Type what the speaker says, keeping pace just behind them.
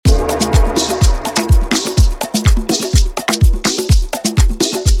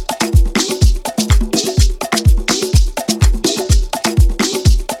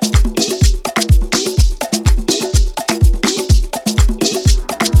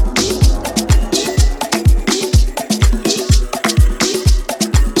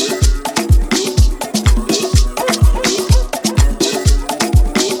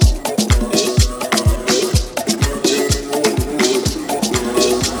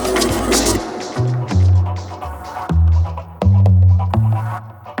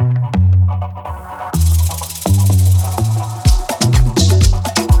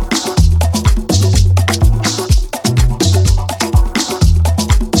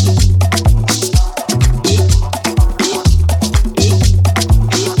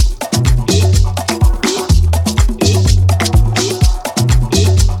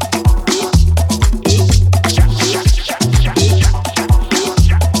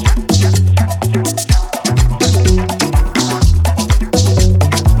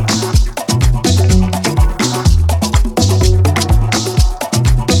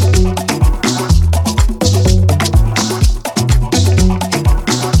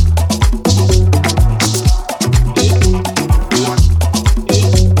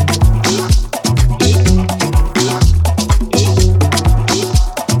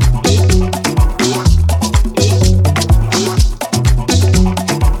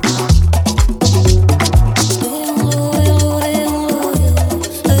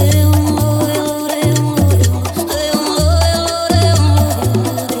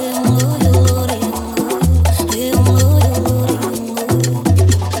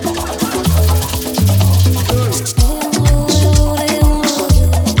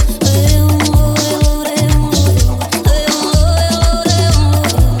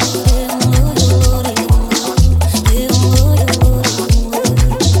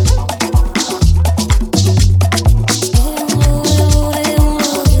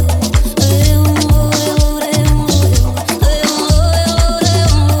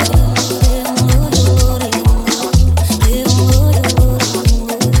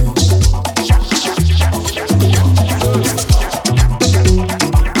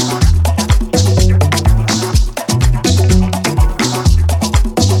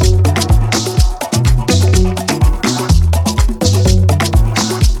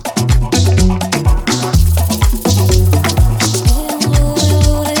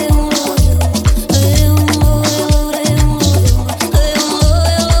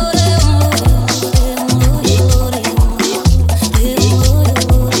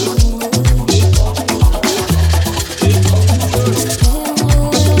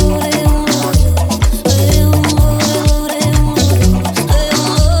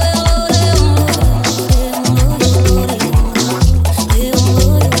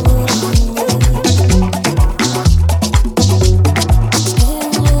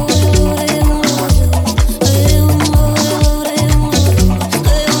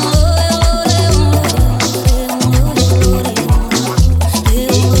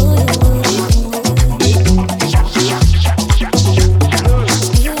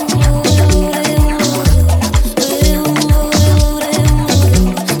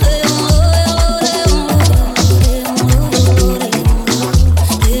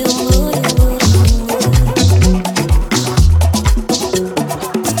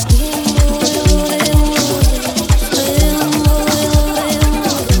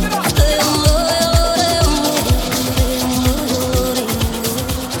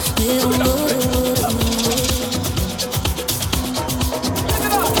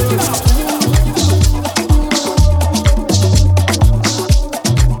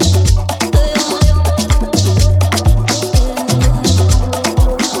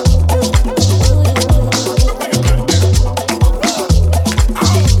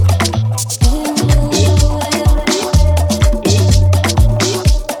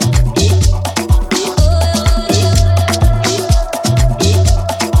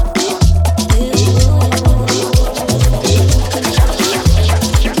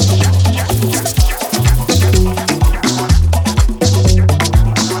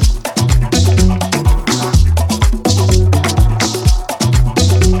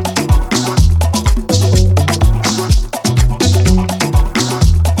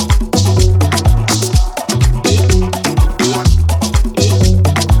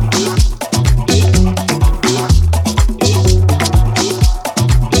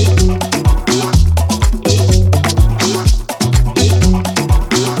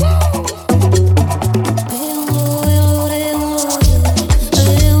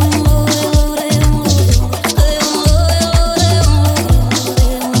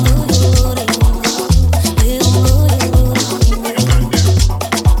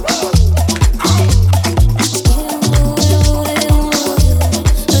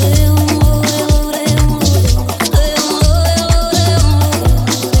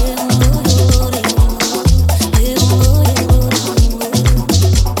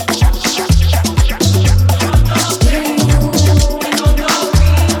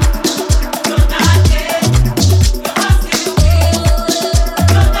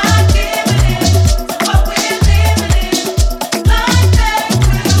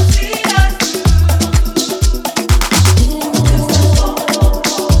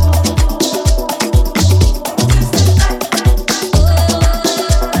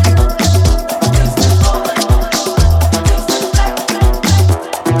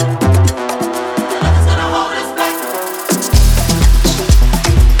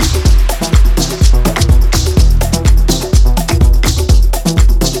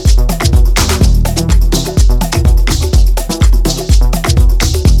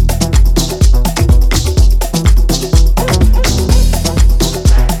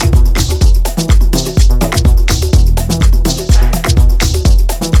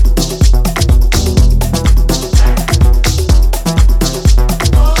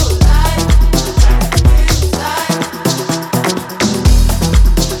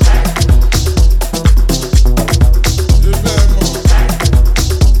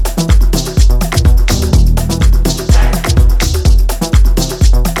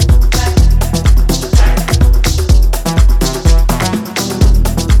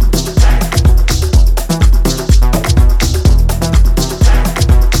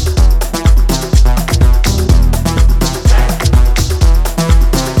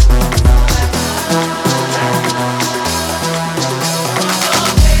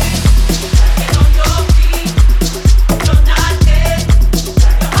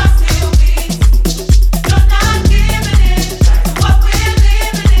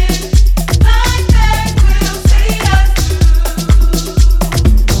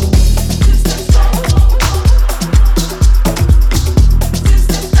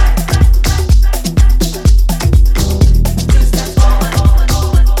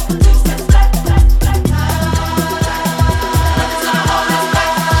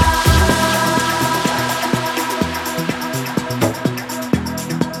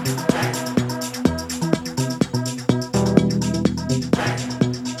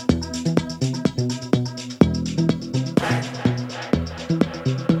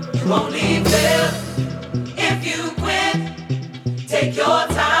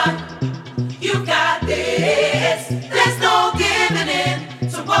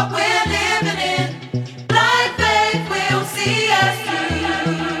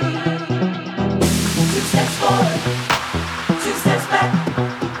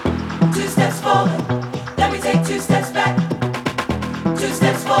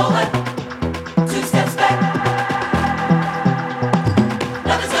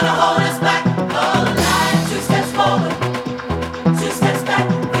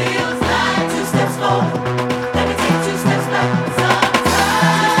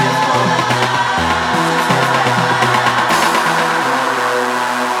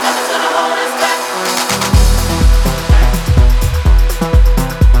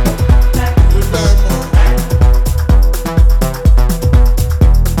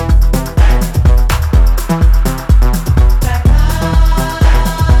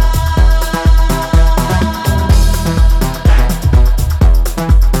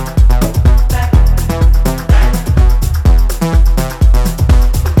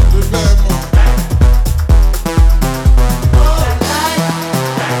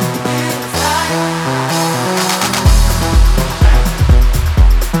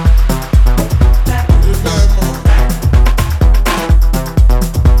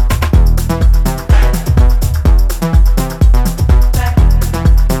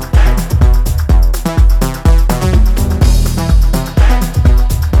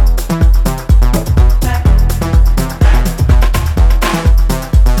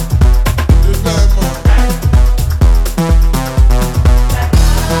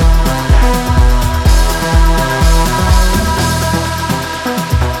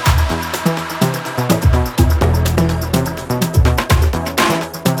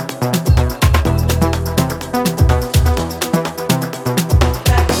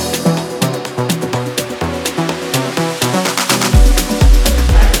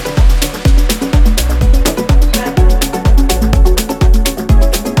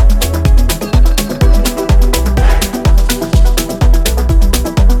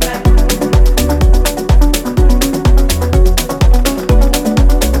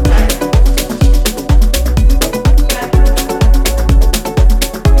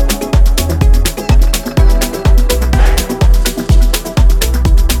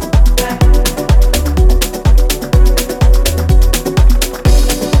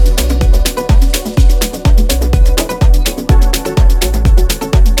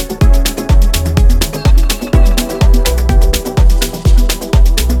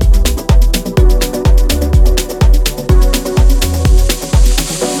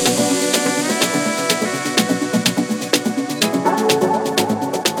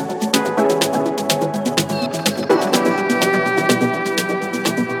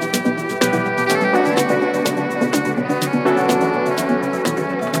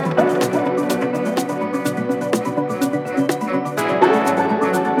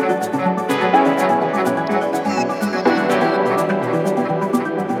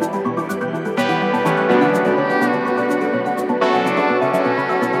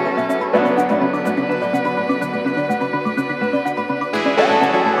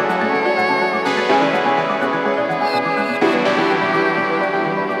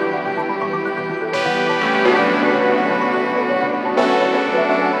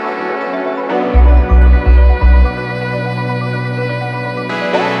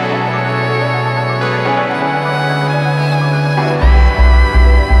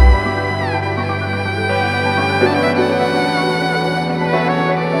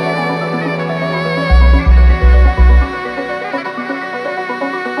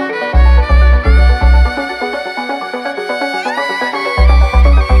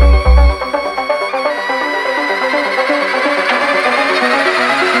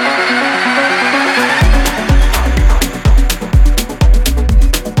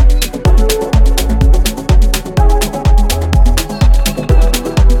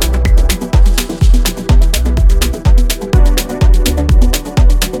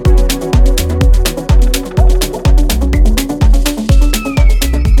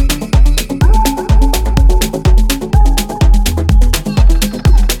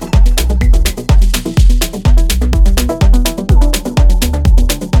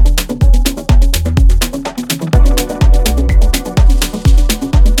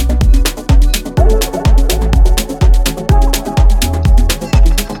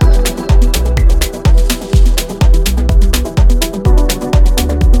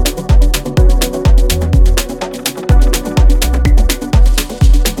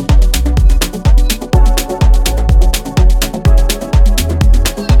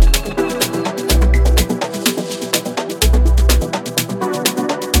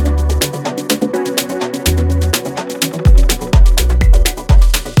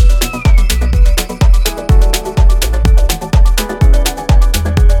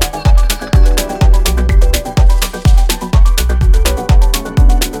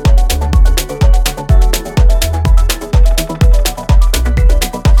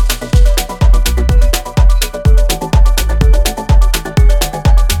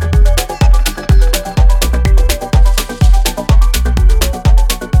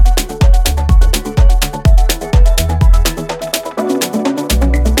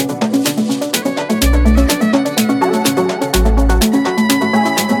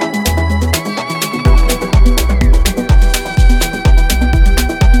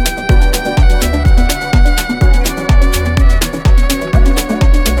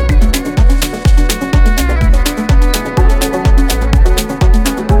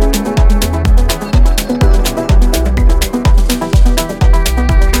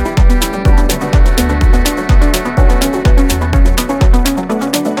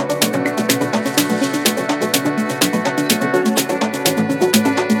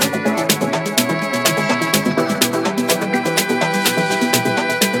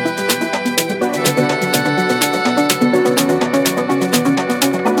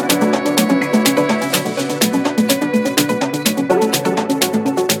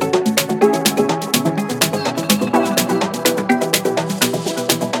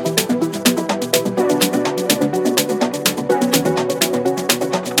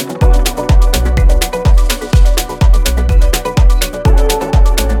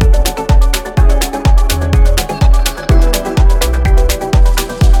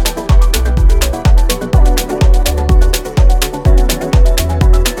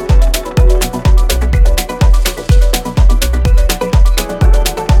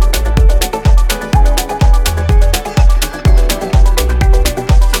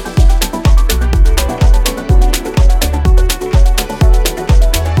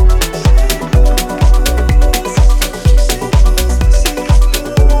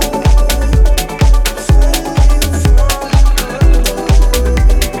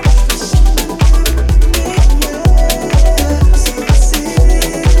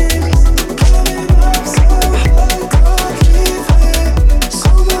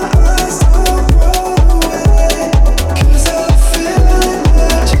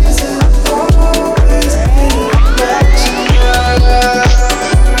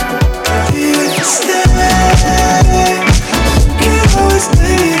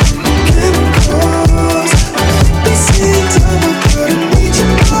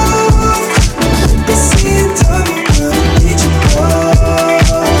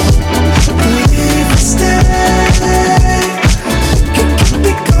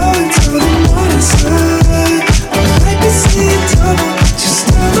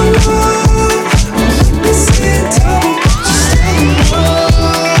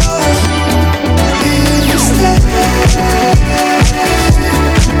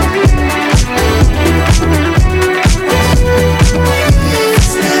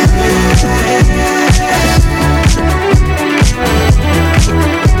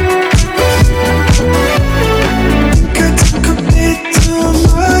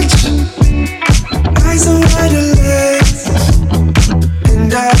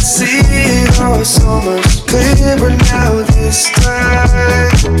see it all so much clearer now this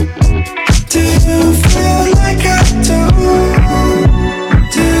time. Do you feel like I do?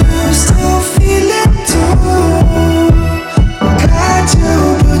 Do you still feel it too? Got to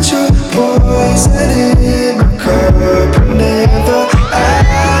put your poison in my cup and never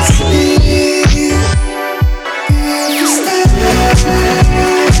ask me if you stay.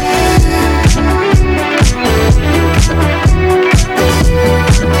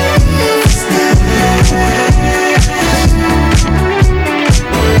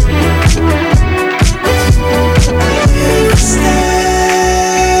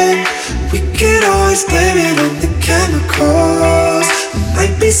 Blame it on the chemicals.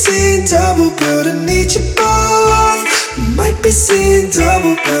 Might be seeing double, but I need you both. Might be seeing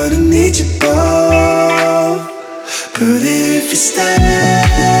double, but I need you both. But if you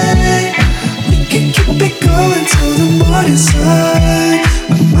stay, we can keep it going till the morning sun.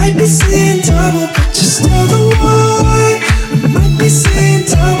 I might be seeing double, but you're still the one. I might be seeing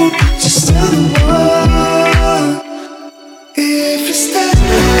double, but you're still the one. If you stay.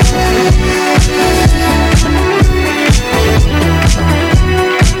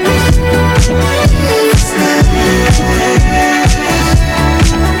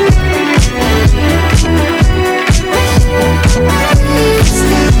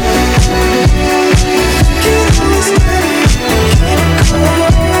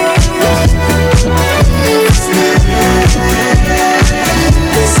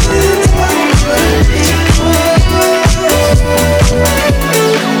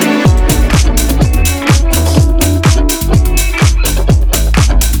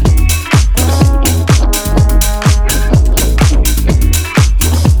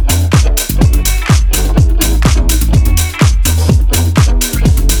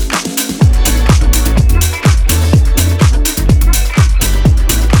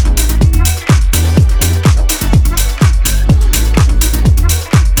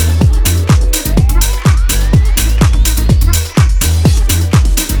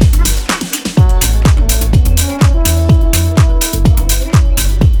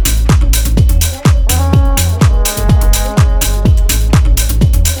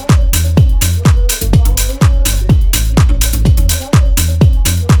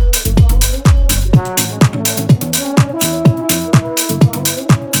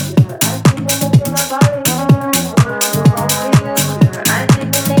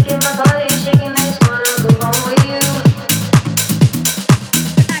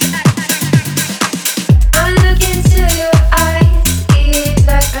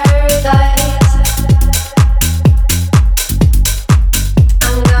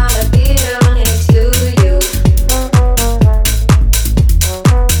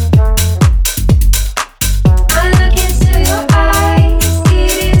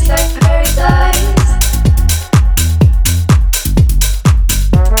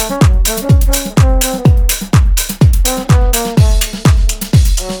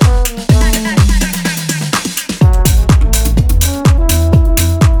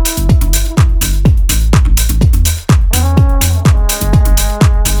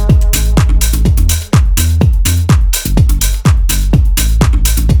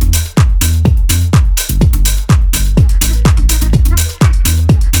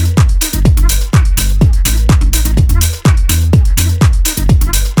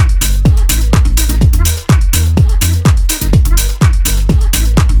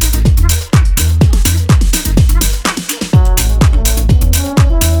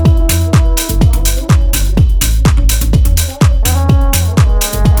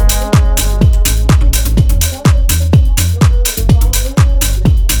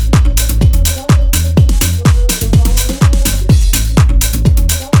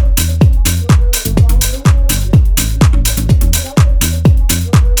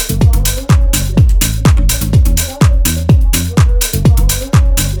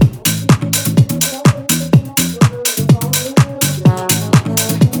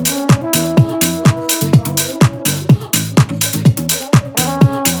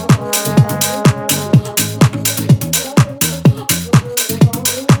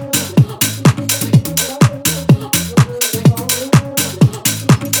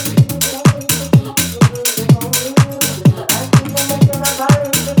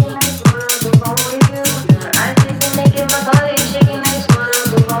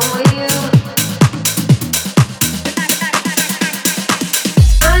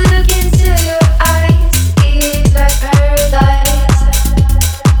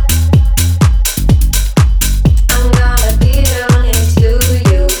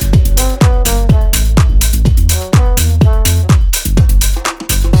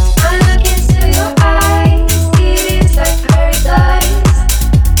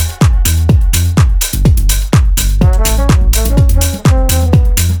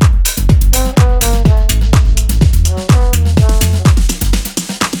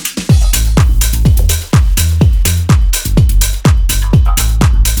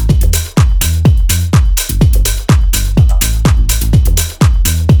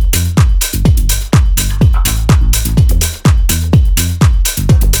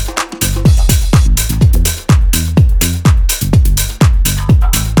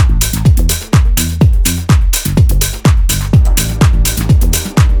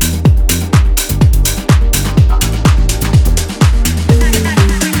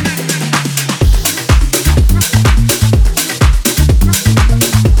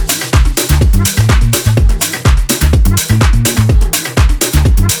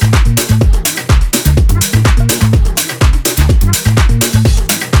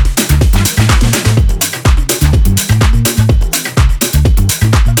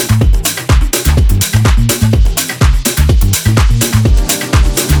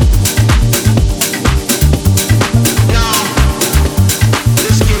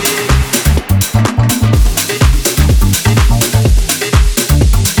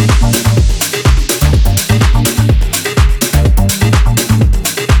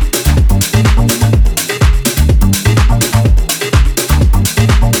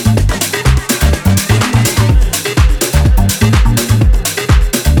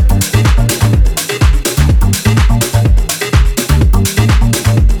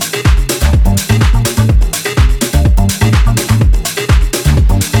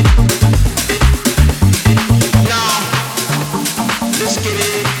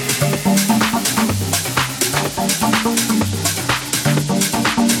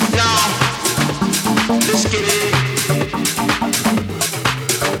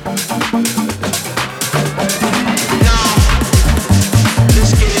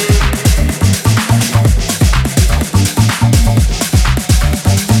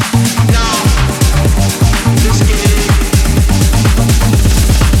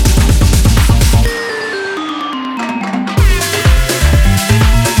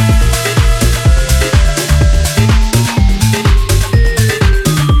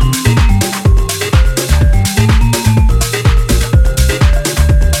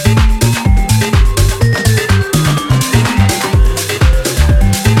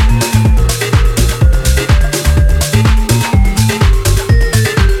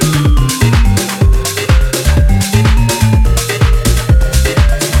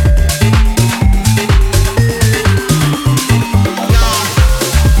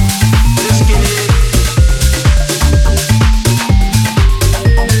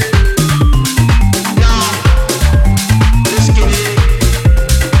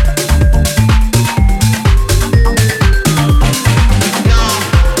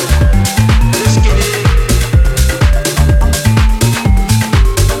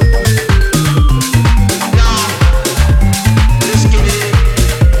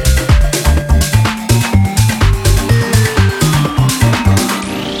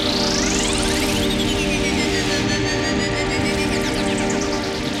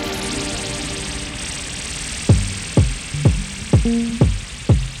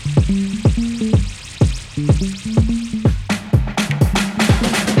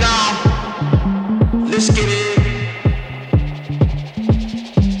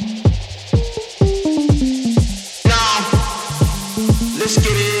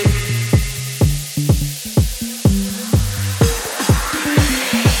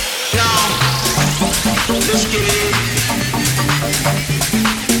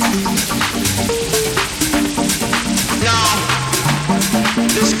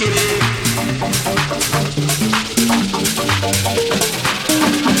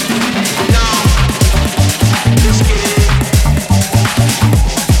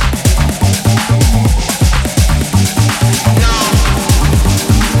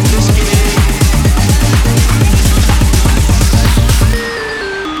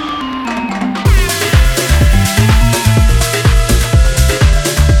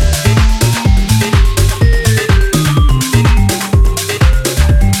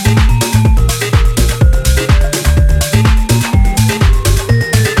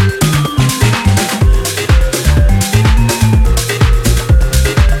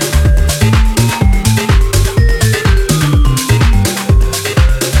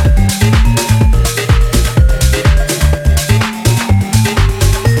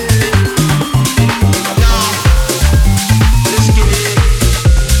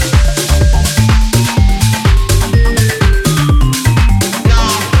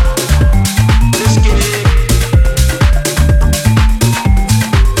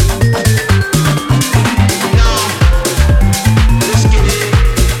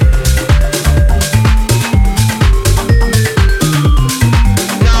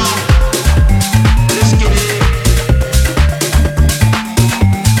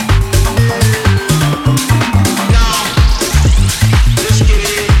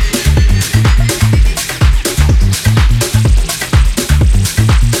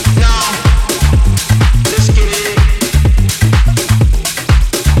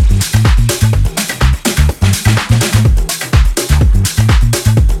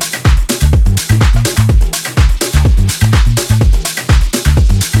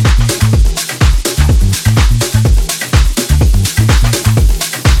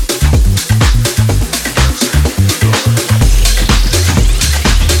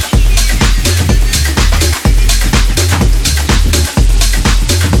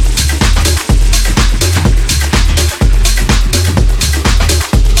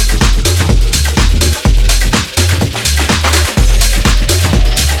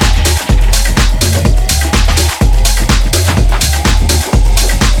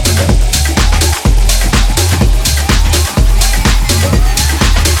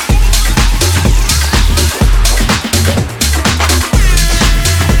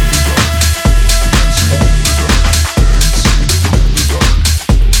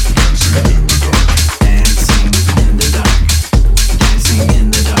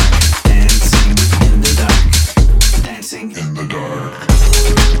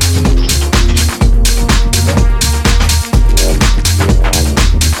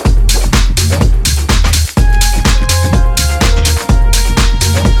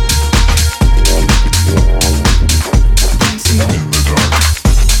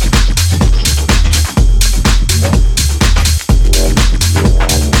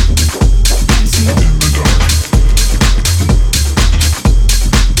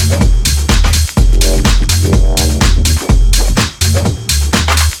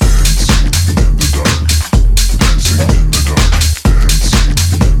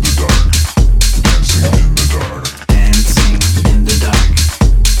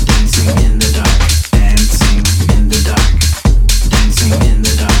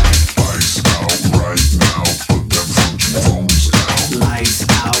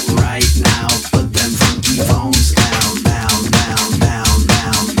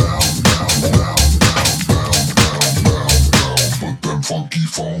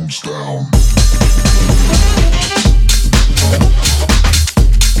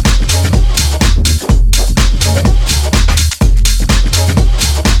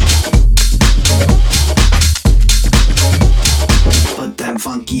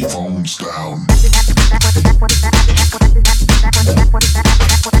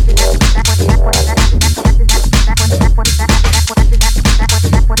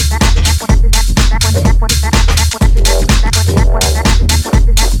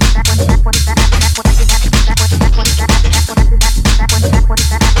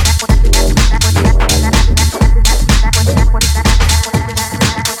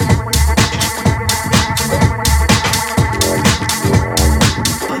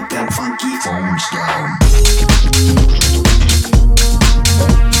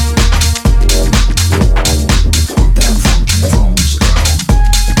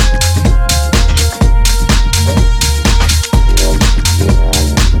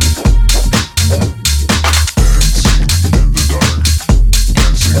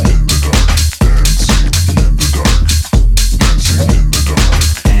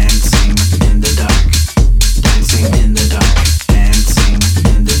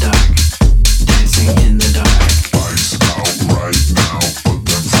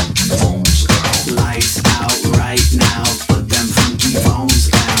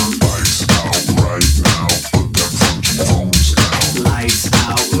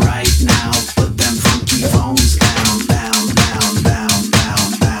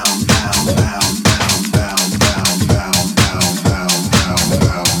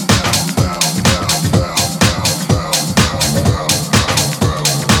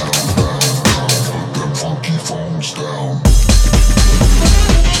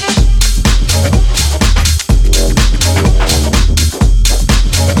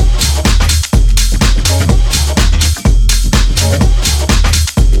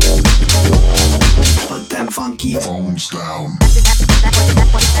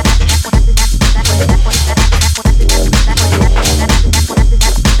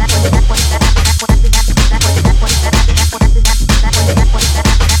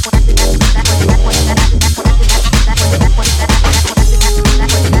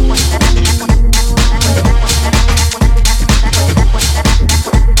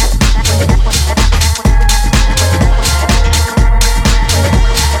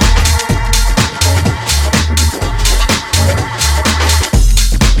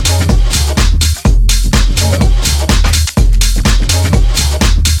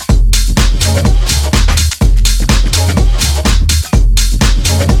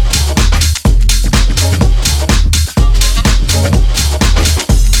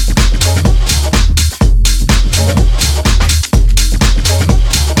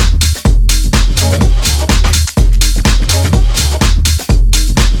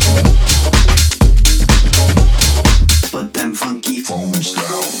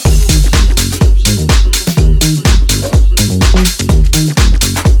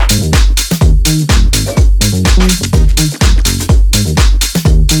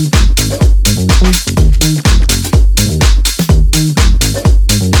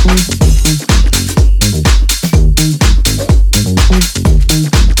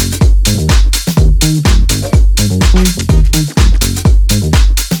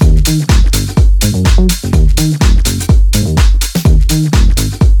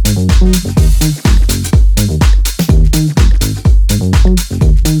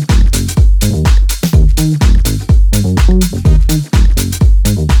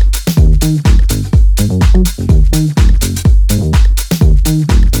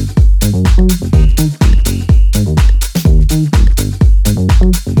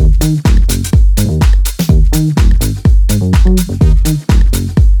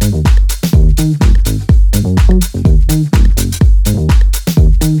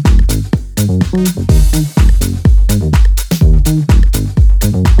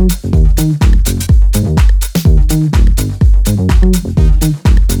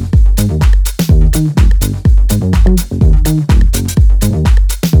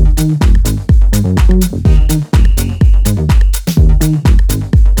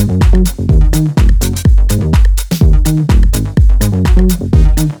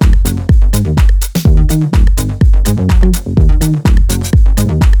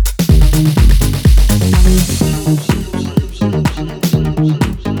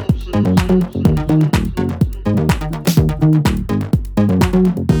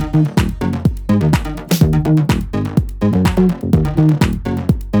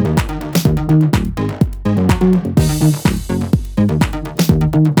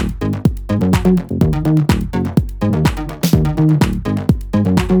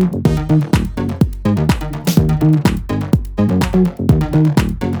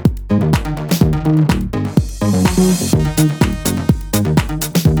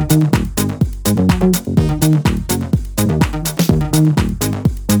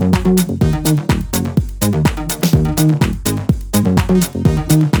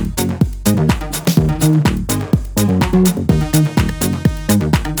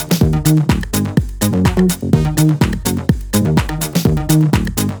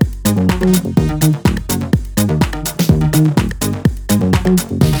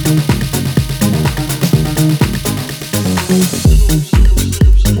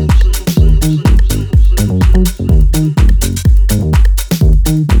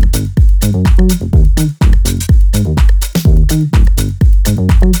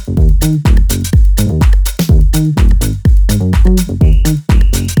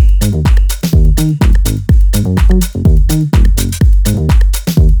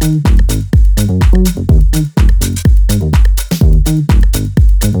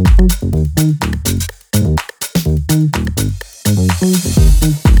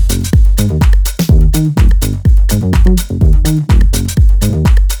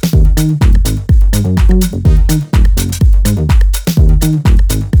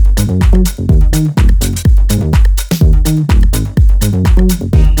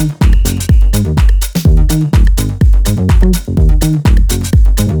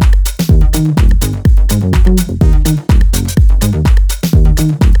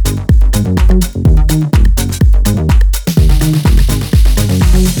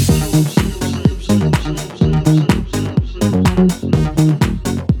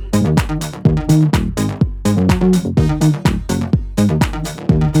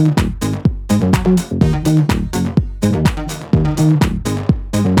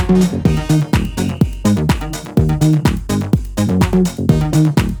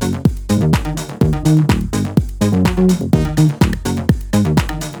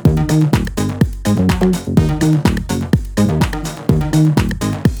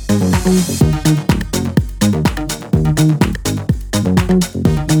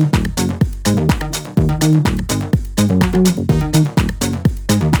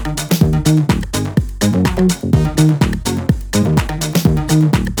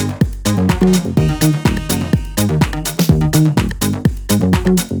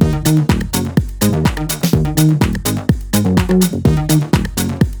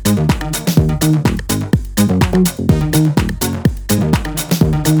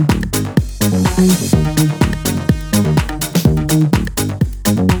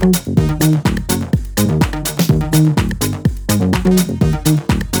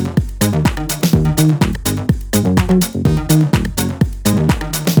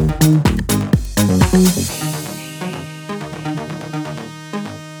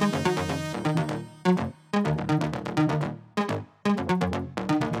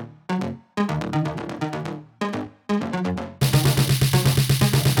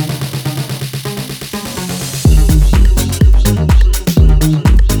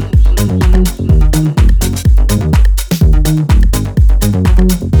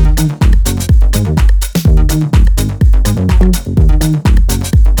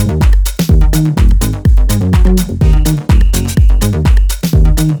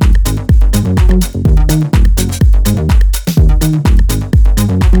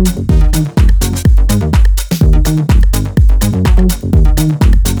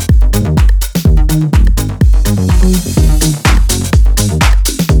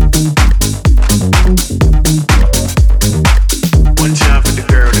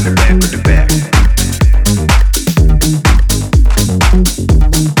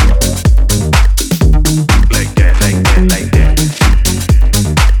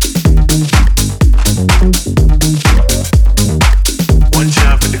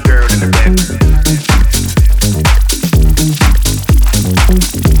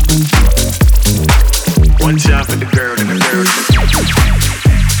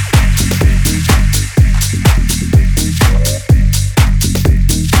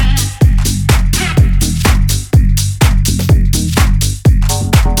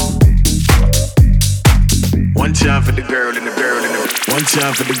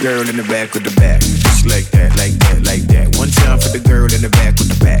 time for the girl in the back with the back. Just like that, like that, like that. One time for the girl in the back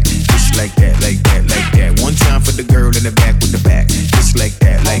with the back. Just like that, like that, like that. One time for the girl in the back with the back. Just like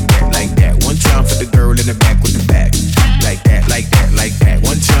that, like that, like that. One time for the girl in the back with the back. Like that, like that, like that.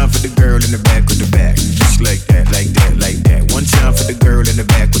 One time for the girl in the back with the back. Just like that, like that, like that. One time for the girl in the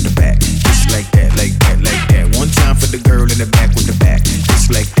back with the back. Just like that, like that, like that. One time for the girl in the back with the back.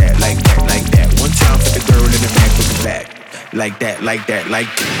 Just like that, like that, like that. One time for the girl in the back with the back. Like that, like that, like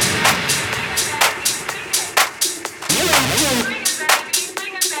that.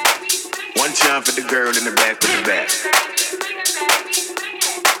 One time for the girl in the back with the back.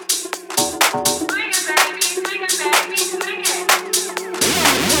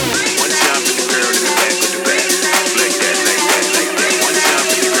 One time for the girl in the back with the back. Like that, like that, like that.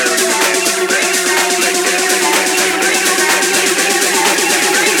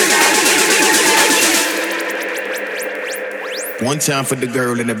 One time for the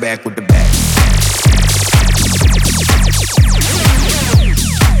girl in the back with the back.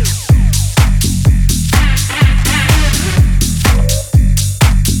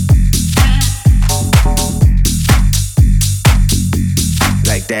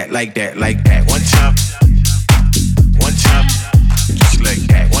 Like that, like that, like that. One time, just like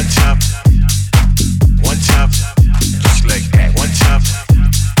that. One time, just like that. One time,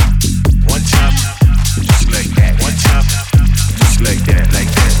 just like that. One time, just like that,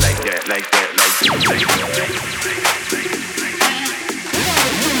 like that, like that, like that, like that.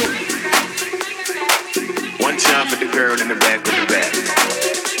 One time for the girl in the back with the back.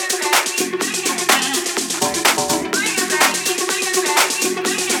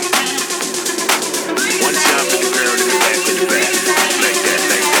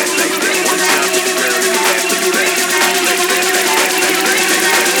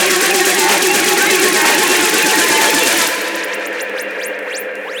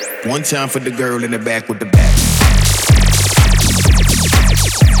 One time for the girl in the back with the back.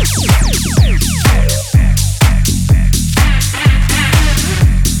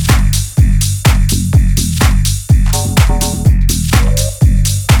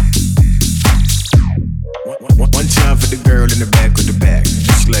 One time for the girl in the back with the back.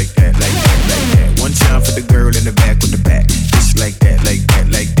 Just like that, like that, like that. One time for the girl in the back with the back. Just like that, like that,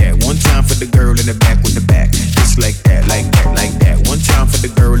 like that. One time for the girl in the back with the back. Just like that, like that, like that. One time for the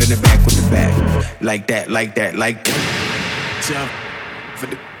girl in the back with the back. Like that, like that, like that. Time for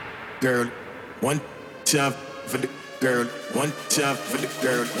the girl. One time for the girl. One time for the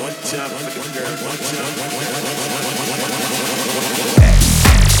girl. One time for the girl. One time. Back.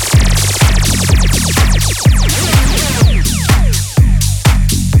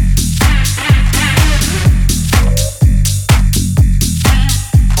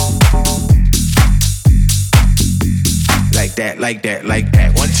 Like that, like that, like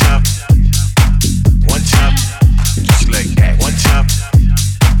that. One time, just like that. One time,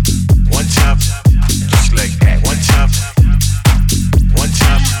 just like that. One time,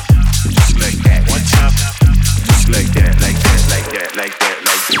 just like that. One time, just like that, like that, like that, like that,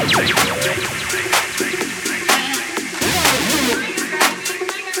 like that.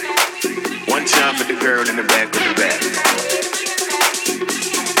 One time for the girl in the back with the back.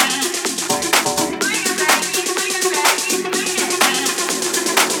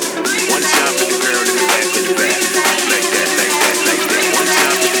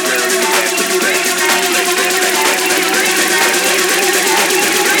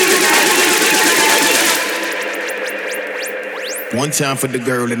 One time for the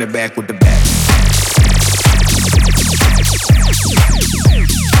girl in the back with the back.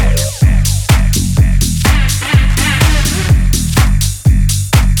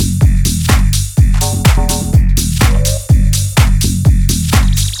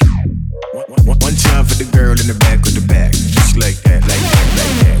 One time for the girl in the back with the back. Just like that, like that, like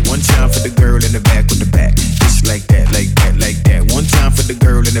that. One time for the girl in the back with the back. Just like that, like that, like that. One time for the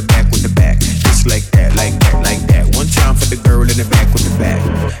girl in the back with the back. Just like that, like that, like that. One time for the girl in the back with the back.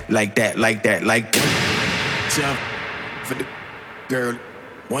 Like that, like that, like that. Time for the girl.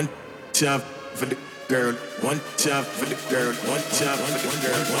 One time for the girl. One time for the girl. One time for the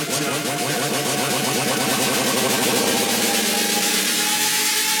girl.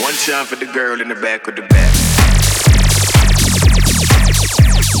 One time for the girl in the back with the back.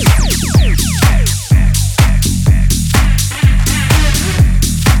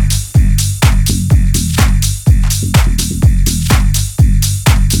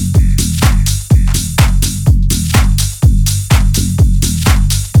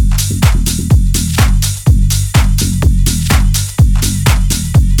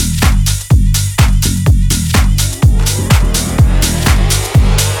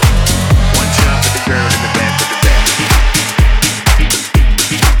 Girl in the back.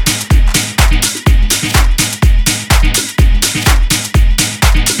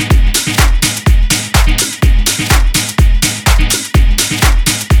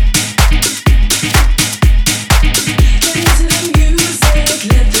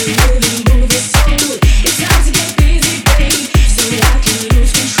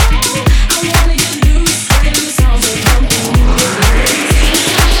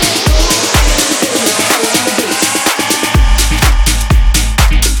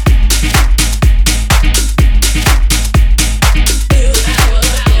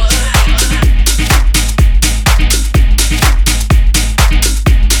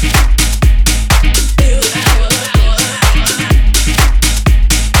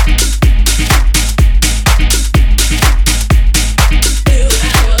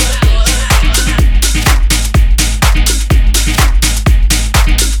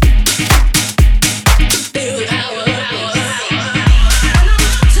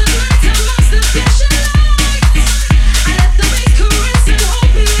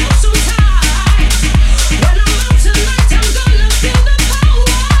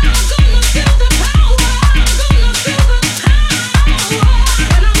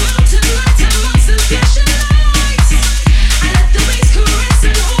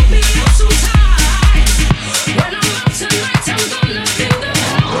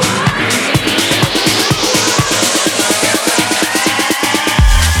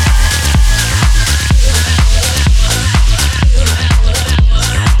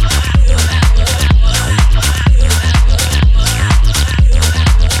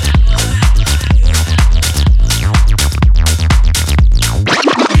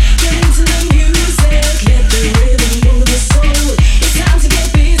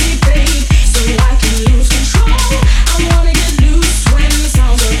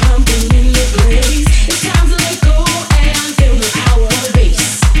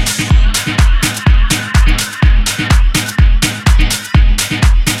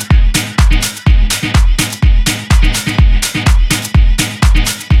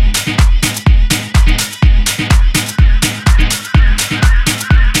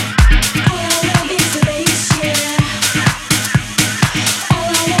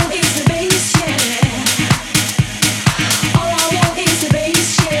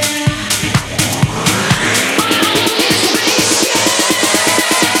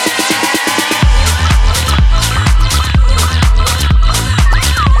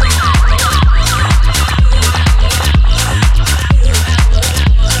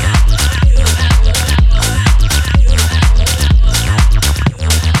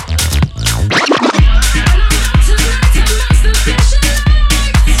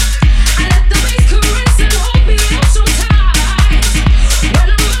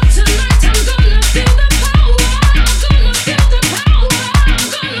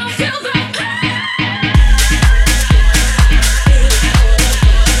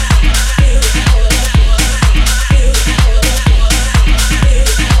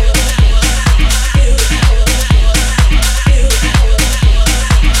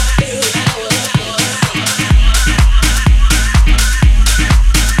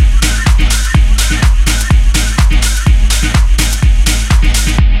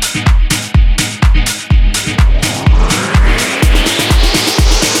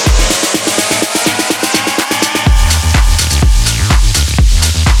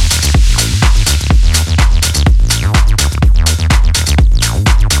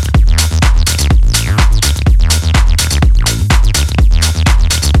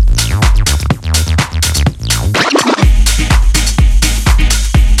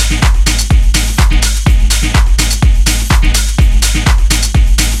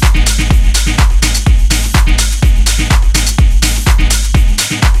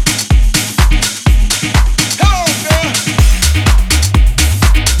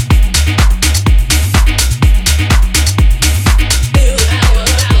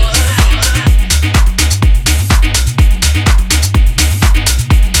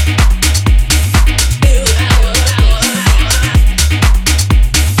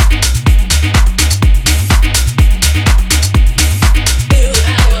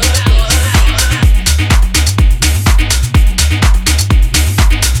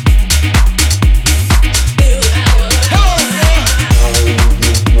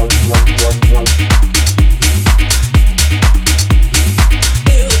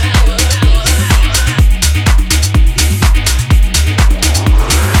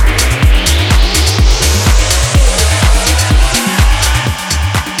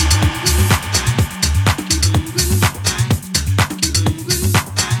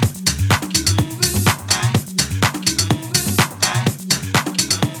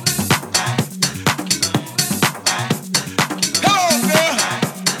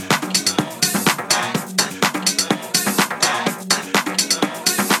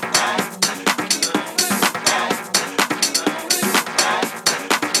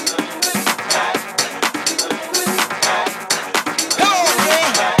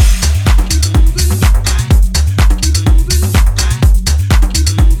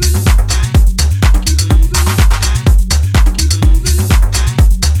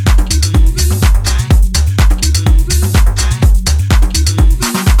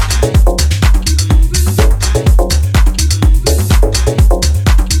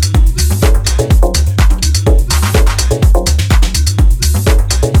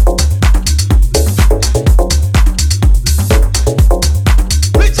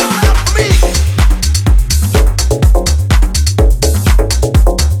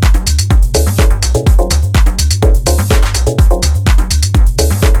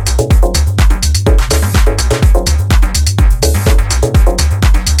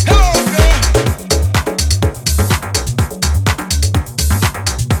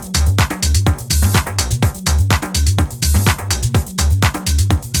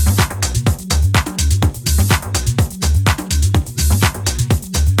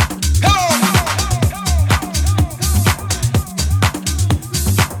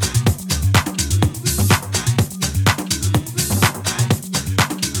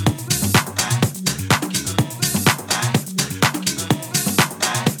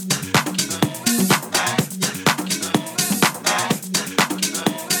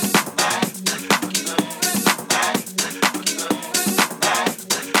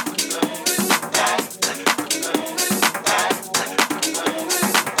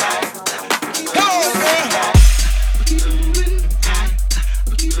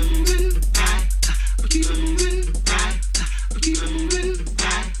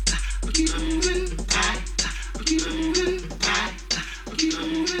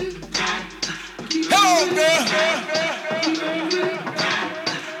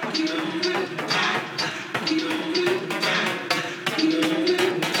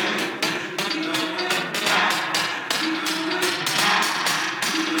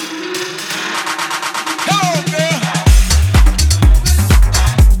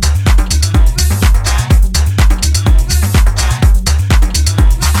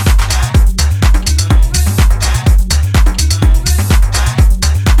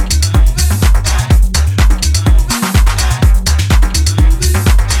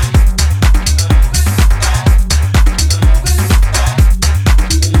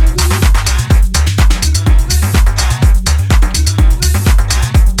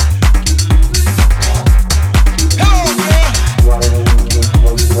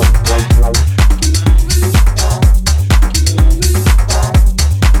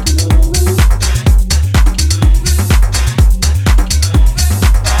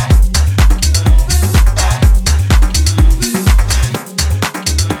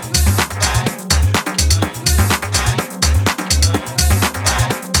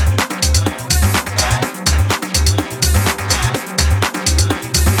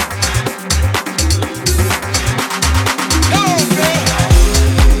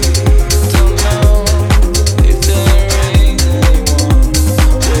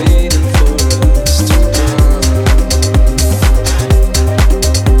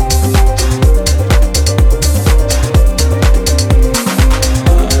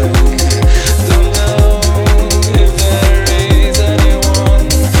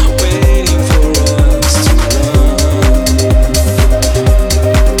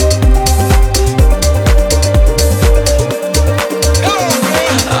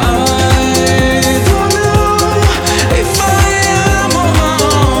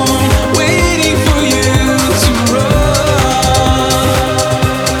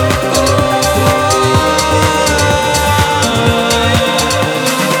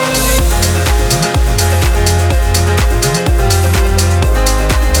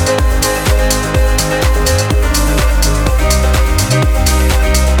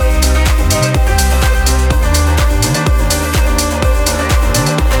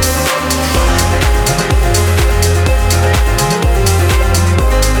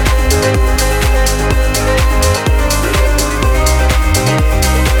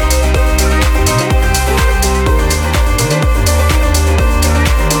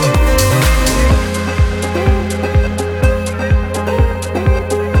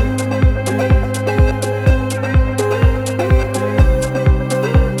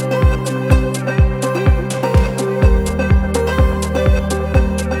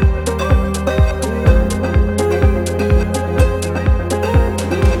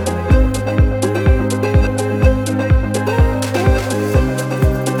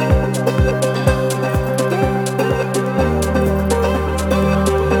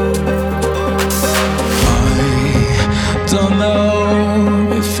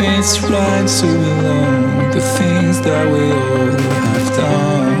 it's right to belong, the things that we all have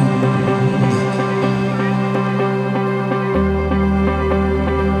done.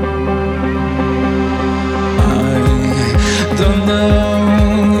 I don't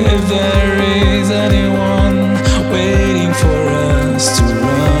know if there is anyone waiting for us to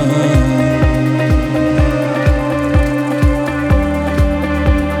run.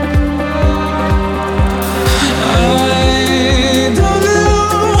 I don't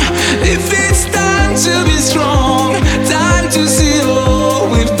know if it's time to be strong, time to see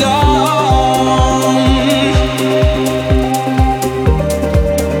all we've done.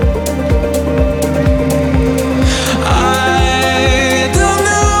 I don't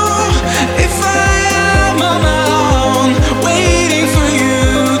know if I am on my own, waiting for you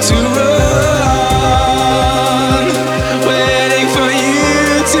to run, waiting for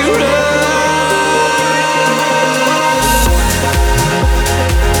you to run.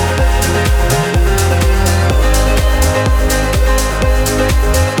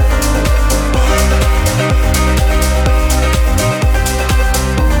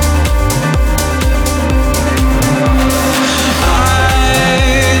 I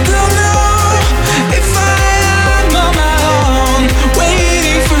don't know if I am on my own,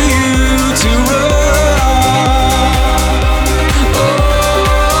 waiting for you to run. Oh.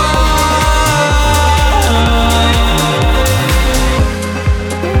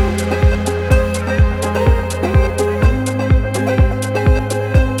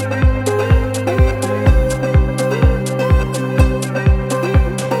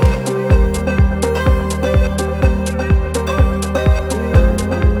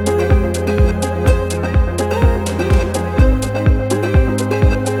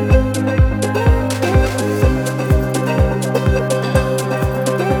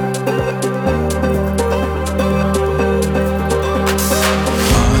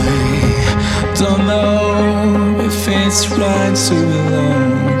 Don't know if it's right to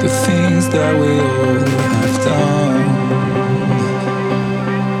belong, the things that we all